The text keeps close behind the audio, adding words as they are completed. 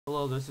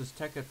Hello, this is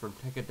Tekit from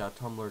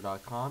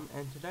tekit.tumblr.com,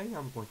 and today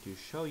I'm going to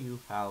show you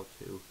how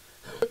to,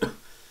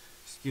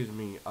 excuse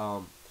me,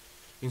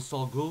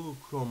 install Google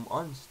Chrome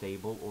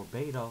Unstable or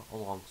Beta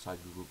alongside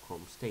Google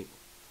Chrome Stable.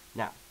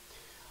 Now,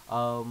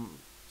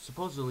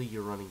 supposedly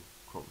you're running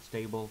Chrome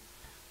Stable,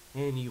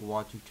 and you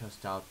want to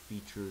test out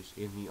features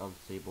in the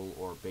Unstable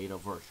or Beta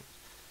versions.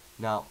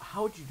 Now,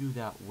 how would you do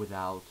that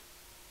without,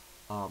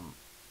 um,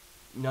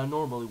 now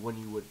normally when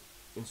you would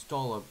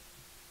install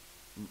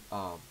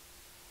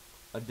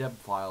a deb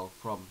file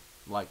from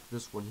like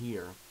this one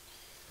here,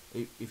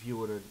 if you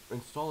were to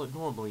install it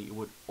normally, it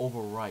would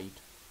overwrite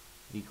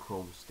the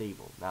Chrome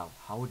stable. Now,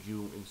 how would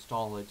you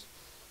install it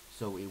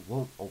so it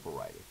won't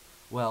overwrite it?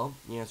 Well,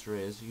 the answer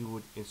is you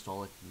would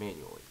install it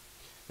manually.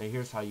 Now,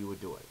 here's how you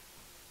would do it.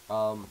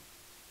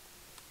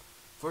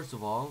 First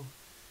of all,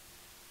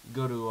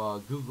 go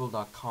to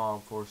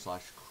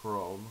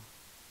google.com/Chrome.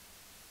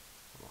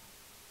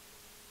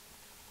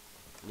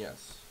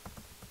 Yes.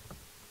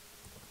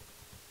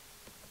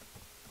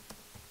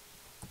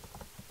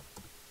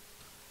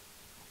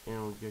 And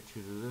it'll get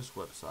you to this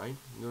website.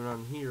 Go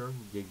down here,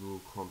 get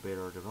Google Chrome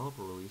Beta or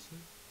Developer Releases.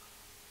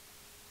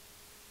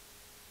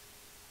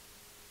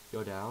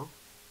 Go down,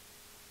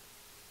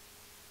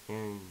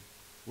 and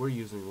we're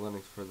using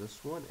Linux for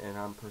this one, and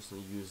I'm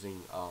personally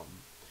using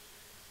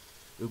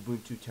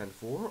Ubuntu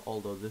 10.4,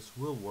 although this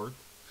will work,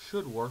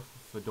 should work for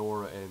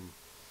Fedora and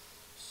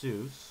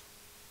SUSE.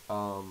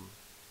 So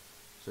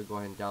go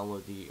ahead and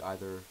download the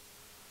either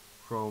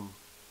Chrome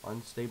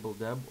Unstable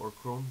Deb or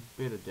Chrome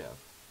Beta Deb.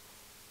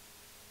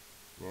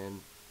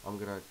 And I'm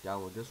going to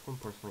download this one.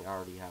 Personally, I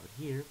already have it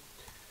here.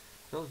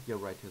 So let's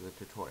get right to the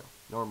tutorial.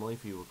 Normally,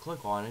 if you would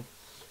click on it,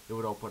 it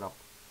would open up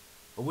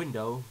a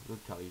window that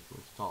would tell you to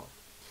install it.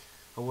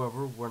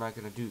 However, we're not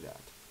going to do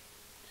that.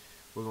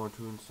 We're going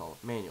to install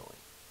it manually.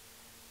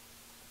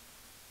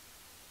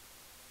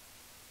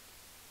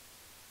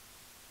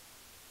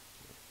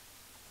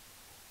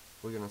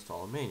 We're going to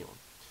install it manually.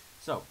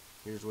 So,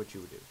 here's what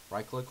you would do.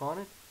 Right click on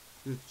it,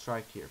 do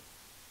extract here.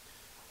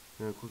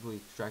 You're going to quickly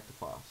extract the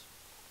files.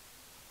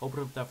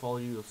 Open up that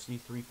folder, you'll see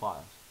 3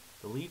 files.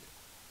 Delete,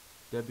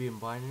 Debian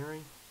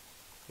binary,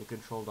 and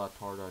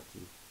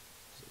control.tar.gc.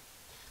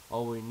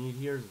 All we need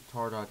here is the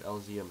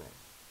tar.lzma.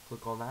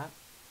 Click on that.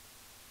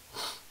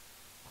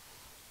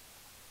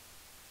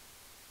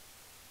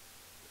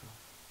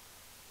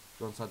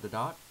 Go inside the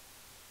dot,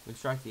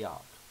 extract the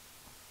opt.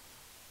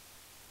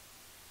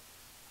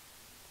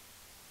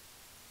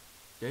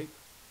 Okay.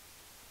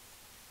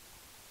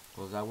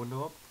 Close that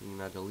window up. You can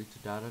now delete the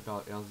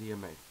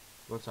data.lzma.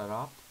 Go inside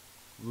opt,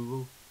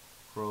 Google,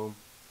 Chrome.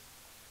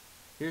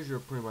 Here's your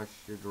pretty much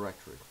your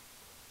directory.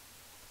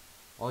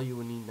 All you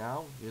will need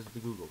now is the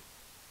Google.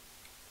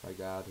 Like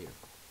that out here.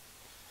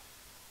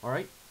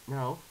 Alright,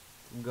 now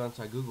we go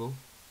inside Google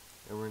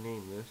and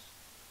rename this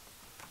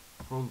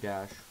Chrome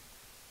Dash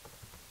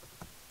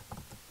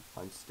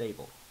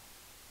Unstable.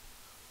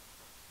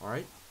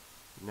 Alright,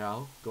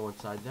 now go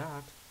inside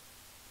that,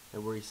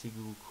 and where you see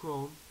Google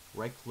Chrome,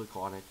 right click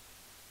on it.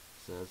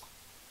 It says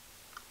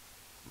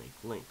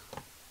make link.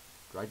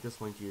 Drag this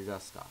link to your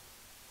desktop.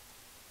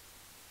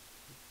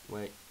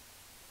 Wait.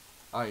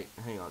 Alright,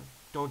 hang on.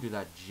 Don't do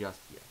that just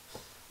yet.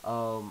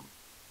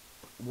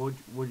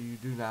 What you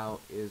do now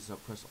is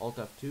press Alt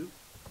F2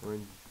 or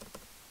in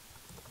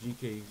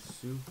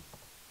GKSU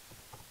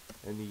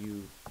and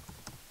you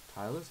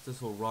Tilus. This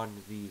will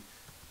run the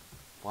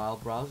file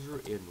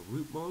browser in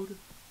root mode,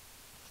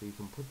 so you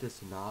can put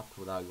this in opt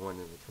without going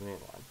to the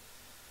command line.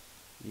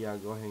 Yeah,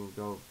 go ahead and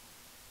go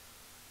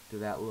to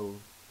that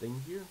little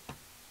thing here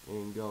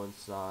and go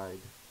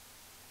inside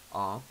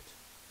opt.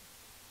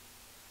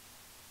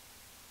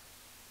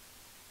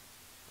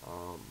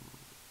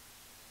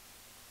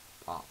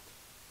 Opt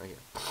right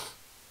here.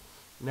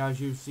 Now, as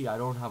you see, I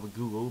don't have a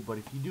Google, but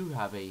if you do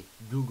have a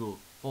Google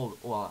folder,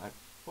 well,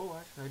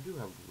 actually, I do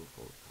have a Google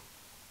folder.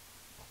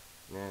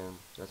 And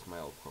that's my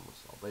old Chrome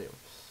install. But anyway,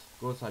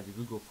 go inside your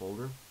Google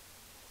folder,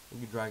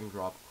 and you drag and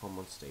drop Chrome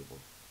Unstable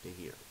to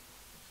here.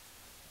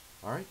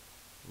 Alright,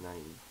 now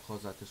you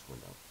close out this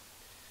window.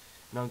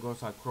 Now go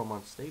inside Chrome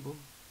Unstable,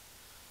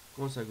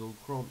 go inside Google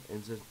Chrome,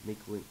 and just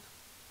make link.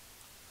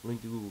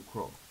 Link to Google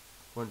Chrome.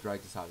 Go and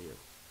drag this out here.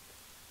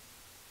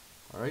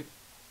 Alright,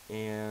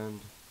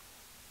 and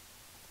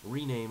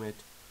rename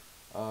it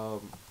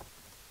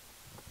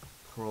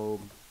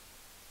Chrome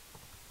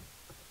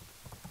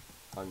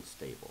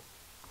Unstable.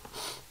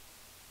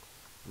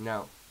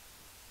 Now,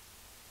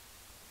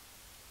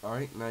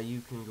 alright, now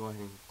you can go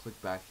ahead and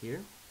click back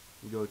here.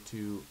 You go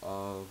to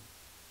hang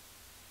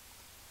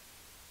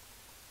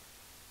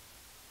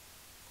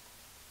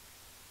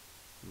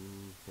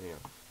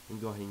on. You can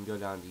go ahead and go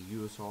down to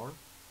USR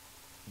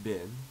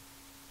bin.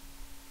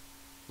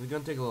 It's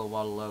gonna take a little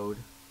while to load.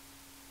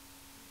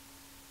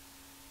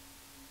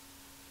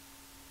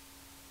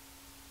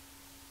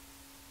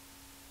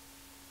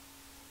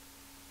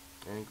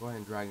 And go ahead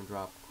and drag and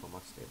drop Chrome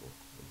Unstable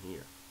in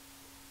here.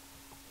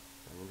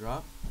 Drag and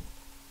drop.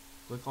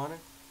 Click on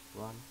it.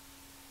 Run.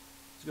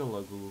 It's gonna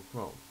load Google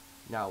Chrome.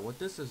 Now, what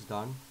this has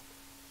done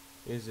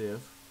is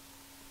if,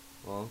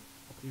 well,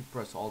 if you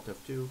press Alt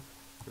F2,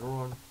 it'll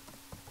run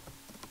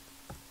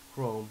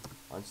Chrome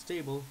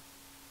unstable.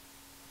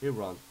 It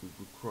runs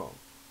Google Chrome.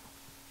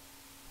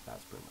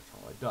 That's pretty much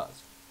all it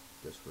does,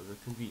 just for the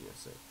convenience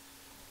sake.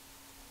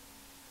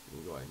 You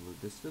can go ahead and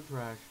move this to the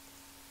trash.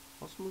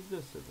 Also move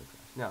this to the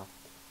trash. Now,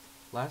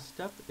 last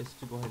step is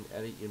to go ahead and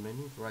edit your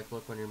menu. Right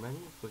click on your menu,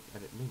 click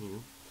edit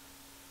menu.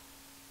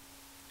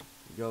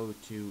 Go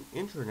to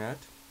internet,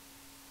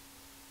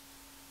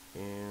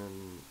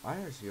 and I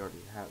actually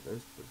already have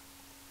this, but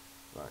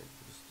alright,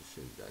 just to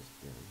show you guys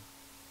again.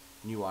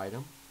 New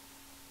item,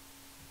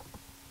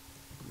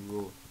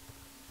 Google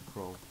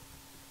Chrome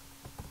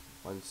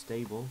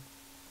unstable.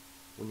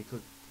 When you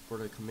click for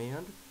the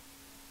command,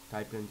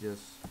 type in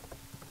just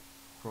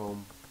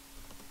Chrome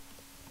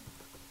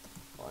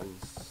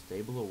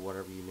unstable or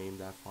whatever you name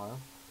that file.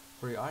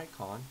 For your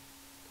icon,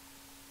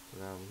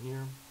 go down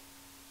here,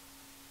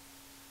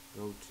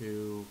 go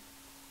to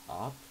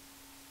opt,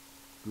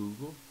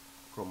 Google,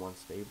 Chrome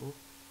unstable,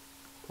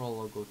 Pro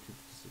logo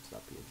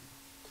 256.png,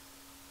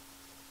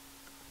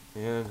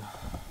 and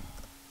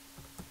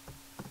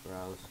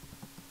browse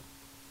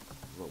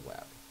the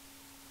web.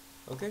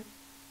 Okay,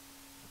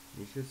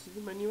 you should see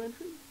the menu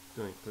entry.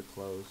 Go ahead and click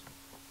close.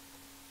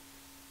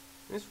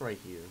 It's right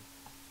here.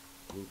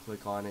 You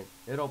click on it.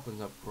 It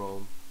opens up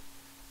Chrome.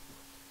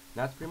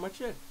 That's pretty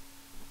much it.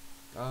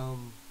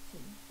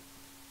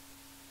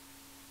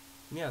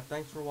 Yeah,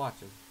 thanks for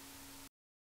watching.